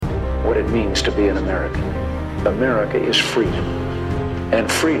what it means to be an American. America is freedom, and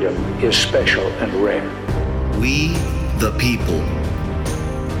freedom is special and rare. We, the people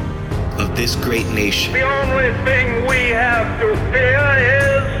of this great nation. The only thing we have to fear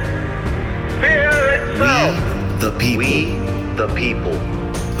is fear itself. We, the people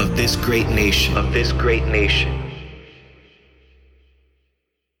of this great nation.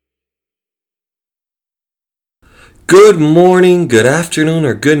 Good morning, good afternoon,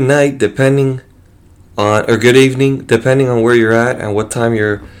 or good night, depending on, or good evening, depending on where you're at and what time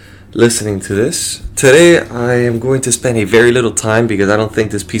you're listening to this. Today, I am going to spend a very little time because I don't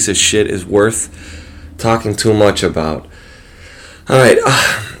think this piece of shit is worth talking too much about. Alright,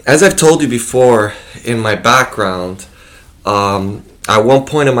 as I've told you before in my background, at one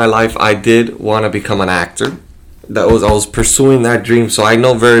point in my life, I did want to become an actor. I was pursuing that dream, so I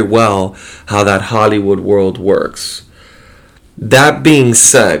know very well how that Hollywood world works. That being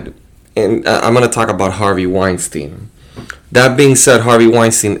said, and I'm going to talk about Harvey Weinstein. That being said, Harvey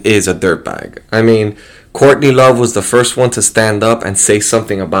Weinstein is a dirtbag. I mean, Courtney Love was the first one to stand up and say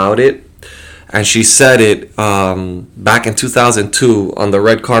something about it. And she said it back in 2002 on the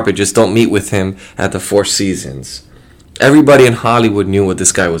red carpet, just don't meet with him at the Four Seasons. Everybody in Hollywood knew what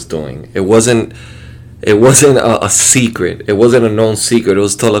this guy was doing. It wasn't a secret. It wasn't a known secret. It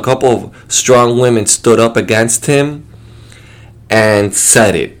was till a couple of strong women stood up against him and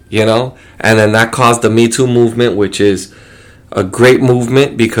said it, you know? And then that caused the Me Too movement, which is a great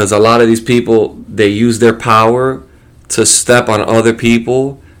movement because a lot of these people, they use their power to step on other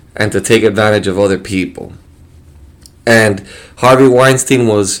people and to take advantage of other people. And Harvey Weinstein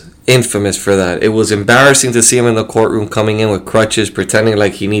was infamous for that. It was embarrassing to see him in the courtroom coming in with crutches, pretending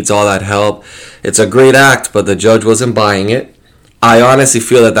like he needs all that help. It's a great act, but the judge wasn't buying it. I honestly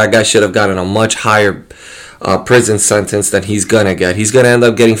feel that guy should have gotten a much higher prison sentence than he's gonna get. He's gonna end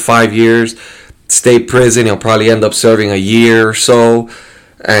up getting 5 years state prison. He'll probably end up serving a year or so,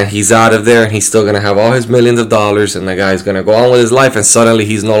 and he's out of there, and he's still gonna have all his millions of dollars, and the guy's gonna go on with his life, and suddenly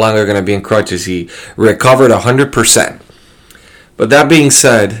he's no longer gonna be in crutches. He recovered 100%. But that being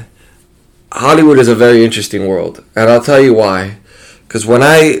said, Hollywood is a very interesting world, and I'll tell you why. Because when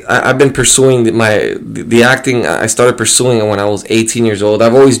I've been pursuing the acting, I started pursuing it when I was 18 years old.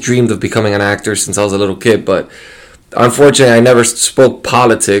 I've always dreamed of becoming an actor since I was a little kid, but unfortunately I never spoke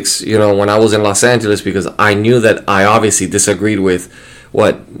politics, when I was in Los Angeles, because I knew that I obviously disagreed with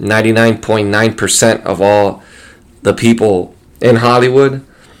 99.9% of all the people in Hollywood.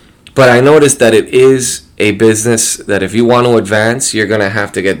 But I noticed that it is a business that if you want to advance, you're going to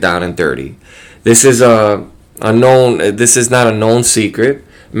have to get down and dirty. This is this is not a known secret.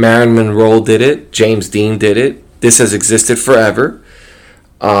 Marilyn Monroe did it. James Dean did it. This has existed forever.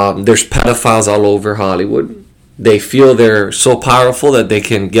 There's pedophiles all over Hollywood. They feel they're so powerful that they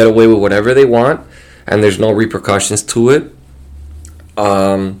can get away with whatever they want, and there's no repercussions to it.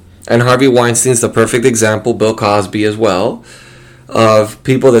 And Harvey Weinstein's the perfect example, Bill Cosby as well, of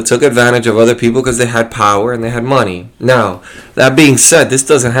people that took advantage of other people because they had power and they had money. Now, that being said, this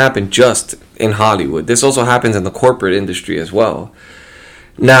doesn't happen just in Hollywood. This also happens in the corporate industry as well.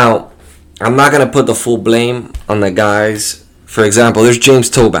 Now, I'm not going to put the full blame on the guys. For example, there's James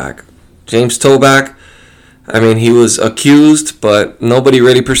Toback. James Toback, he was accused, but nobody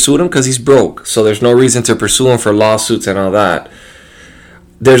really pursued him because he's broke. So there's no reason to pursue him for lawsuits and all that.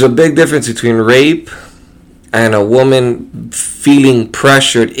 There's a big difference between rape and a woman feeling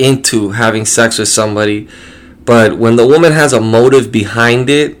pressured into having sex with somebody. But when the woman has a motive behind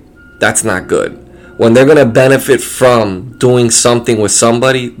it, that's not good. When they're going to benefit from doing something with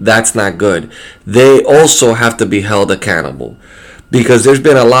somebody, that's not good. They also have to be held accountable. Because there's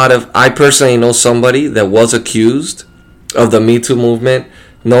been I personally know somebody that was accused of the Me Too movement,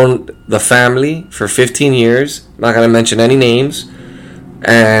 known the family for 15 years, not going to mention any names,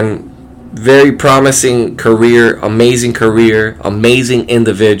 and very promising career, amazing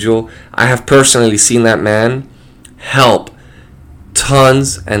individual. I have personally seen that man help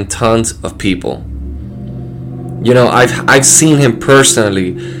tons and tons of people. I've seen him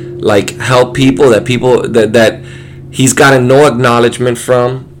personally help people that he's gotten no acknowledgement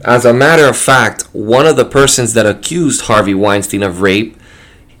from. As a matter of fact, one of the persons that accused Harvey Weinstein of rape,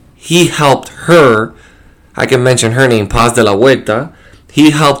 he helped her. I can mention her name, Paz de la Huerta.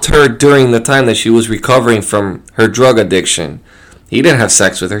 He helped her during the time that she was recovering from her drug addiction. He didn't have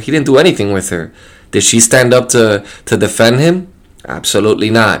sex with her. He didn't do anything with her. Did she stand up to defend him? Absolutely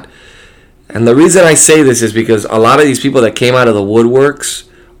not. And the reason I say this is because a lot of these people that came out of the woodworks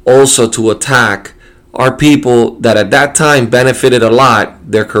also to attack are people that at that time benefited a lot.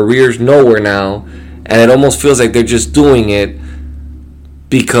 Their career's nowhere now. And it almost feels like they're just doing it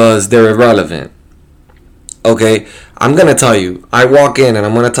because they're irrelevant. Okay, I'm gonna tell you, I walk in and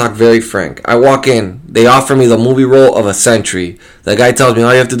I'm gonna talk very frank. I walk in, they offer me the movie role of a century. The guy tells me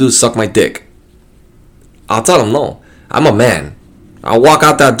all you have to do is suck my dick. I'll tell him no. I'm a man. I'll walk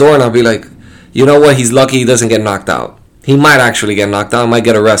out that door and I'll be like, you know what? He's lucky he doesn't get knocked out. He might actually get knocked out. Might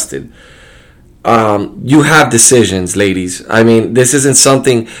get arrested. You have decisions, ladies. I mean, this isn't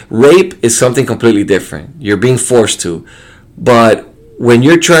something. Rape is something completely different. You're being forced to. But when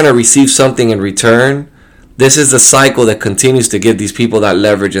you're trying to receive something in return, this is the cycle that continues to give these people that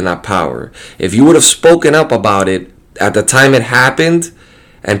leverage and that power. If you would have spoken up about it at the time it happened,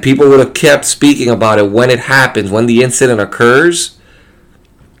 and people would have kept speaking about it when it happens, when the incident occurs,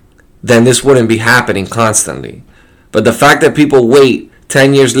 then this wouldn't be happening constantly. But the fact that people wait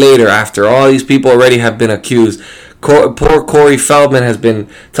 10 years later after all these people already have been accused. Poor Corey Feldman has been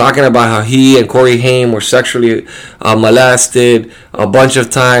talking about how he and Corey Haim were sexually molested a bunch of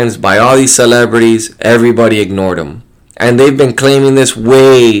times by all these celebrities. Everybody ignored him. And they've been claiming this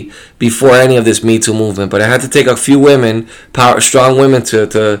way before any of this Me Too movement. But it had to take a few women, strong women,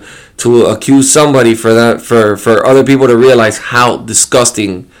 to accuse somebody for that, for other people to realize how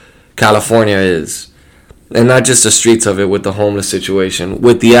disgusting California is. And not just the streets of it with the homeless situation,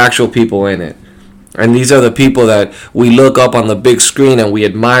 with the actual people in it. And these are the people that we look up on the big screen and we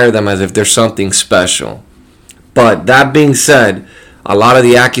admire them as if they're something special. But that being said, a lot of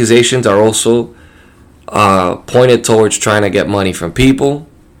the accusations are also pointed towards trying to get money from people.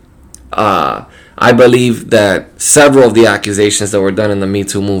 I believe that several of the accusations that were done in the Me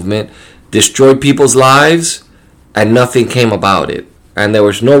Too movement destroyed people's lives and nothing came about it. And there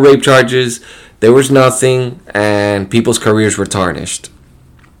was no rape charges, there was nothing, and people's careers were tarnished.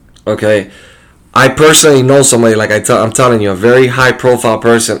 Okay? I personally know somebody, like I'm telling you, a very high profile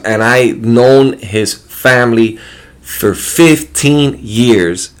person, and I've known his family for 15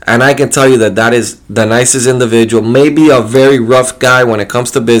 years. And I can tell you that is the nicest individual, maybe a very rough guy when it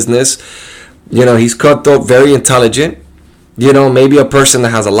comes to business. You know, he's cutthroat, very intelligent. You know, maybe a person that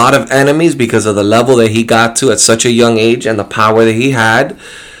has a lot of enemies because of the level that he got to at such a young age and the power that he had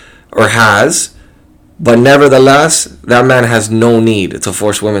or has. But nevertheless, that man has no need to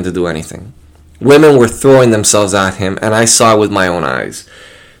force women to do anything. Women were throwing themselves at him, and I saw it with my own eyes.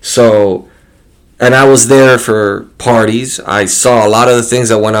 So, and I was there for parties. I saw a lot of the things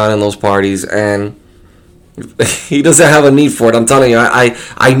that went on in those parties, and he doesn't have a need for it. I'm telling you,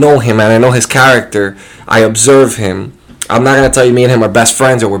 I know him, and I know his character. I observe him. I'm not going to tell you me and him are best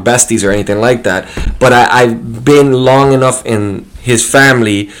friends or we're besties or anything like that, but I've been long enough in his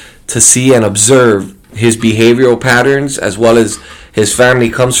family to see and observe his behavioral patterns, as well as his family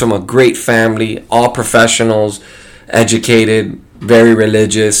comes from a great family, all professionals, educated, very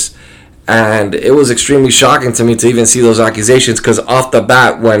religious, and it was extremely shocking to me to even see those accusations, because off the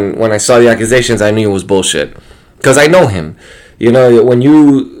bat, when I saw the accusations, I knew it was bullshit, because I know him. You know, when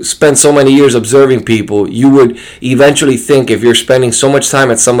you spend so many years observing people, you would eventually think, if you're spending so much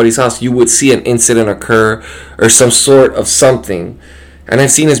time at somebody's house, you would see an incident occur or some sort of something. And I've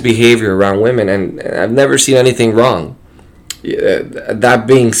seen his behavior around women, and I've never seen anything wrong. That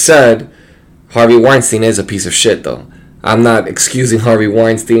being said, Harvey Weinstein is a piece of shit, though. I'm not excusing Harvey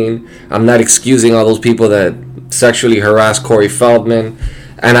Weinstein. I'm not excusing all those people that sexually harassed Corey Feldman.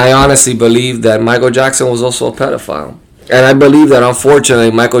 And I honestly believe that Michael Jackson was also a pedophile. And I believe that,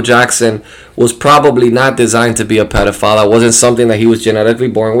 unfortunately, Michael Jackson was probably not designed to be a pedophile. That wasn't something that he was genetically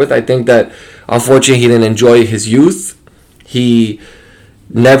born with. I think that, unfortunately, he didn't enjoy his youth. He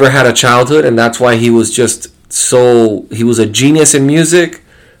never had a childhood, and that's why he was he was a genius in music,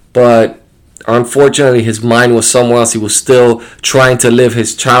 but unfortunately his mind was somewhere else. He was still trying to live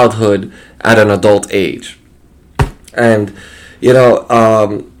his childhood at an adult age. And, you know,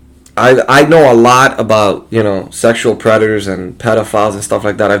 I know a lot about, you know, sexual predators and pedophiles and stuff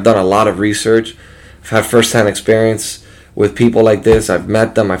like that. I've done a lot of research. I've had first-hand experience with people like this. I've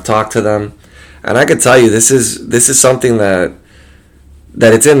met them, I've talked to them, and I can tell you this is something that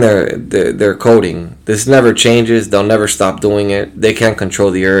it's in their coding. This never changes. They'll never stop doing it. They can't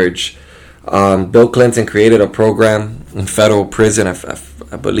control the urge. Bill Clinton created a program in federal prison.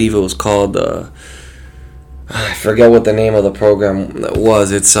 I believe it was called, I forget what the name of the program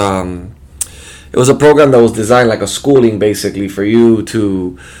was. It was a program that was designed like a schooling, basically, for you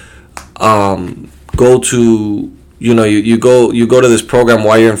to go to, you know, you go to this program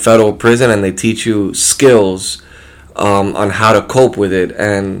while you're in federal prison, and they teach you skills on how to cope with it.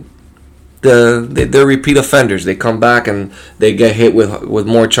 And they're repeat offenders. They come back and they get hit with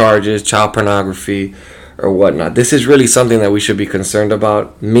more charges, child pornography or whatnot. This is really something that we should be concerned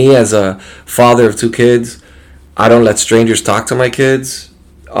about. Me, as a father of 2 kids, I don't let strangers talk to my kids.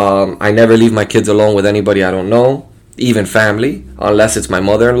 I never leave my kids alone with anybody I don't know, even family, unless it's my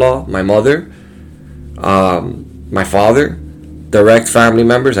mother-in-law, my mother, my father, direct family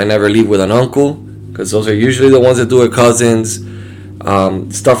members. I never leave with an uncle, because those are usually the ones that do it, cousins.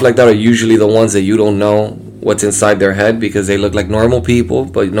 Stuff like that are usually the ones that you don't know what's inside their head, because they look like normal people,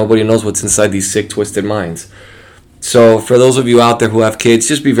 but nobody knows what's inside these sick, twisted minds. So for those of you out there who have kids,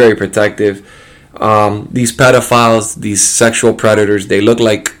 just be very protective. These pedophiles, these sexual predators, they look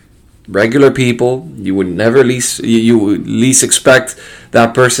like regular people. You would never you would least expect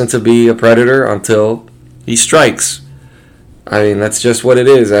that person to be a predator until he strikes. I mean, that's just what it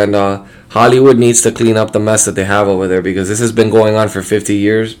is. And Hollywood needs to clean up the mess that they have over there, because this has been going on for 50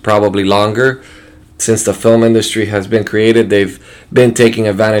 years, probably longer. Since the film industry has been created, they've been taking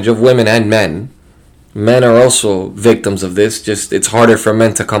advantage of women and men. Men are also victims of this. Just it's harder for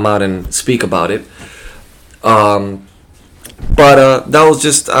men to come out and speak about it. But that was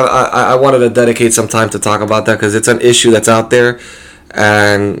just I wanted to dedicate some time to talk about that, because it's an issue that's out there.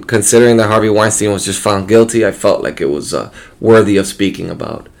 And considering that Harvey Weinstein was just found guilty, I felt like it was worthy of speaking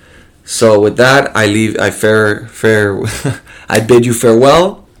about. So with that, I bid you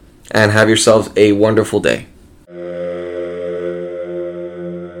farewell, and have yourselves a wonderful day.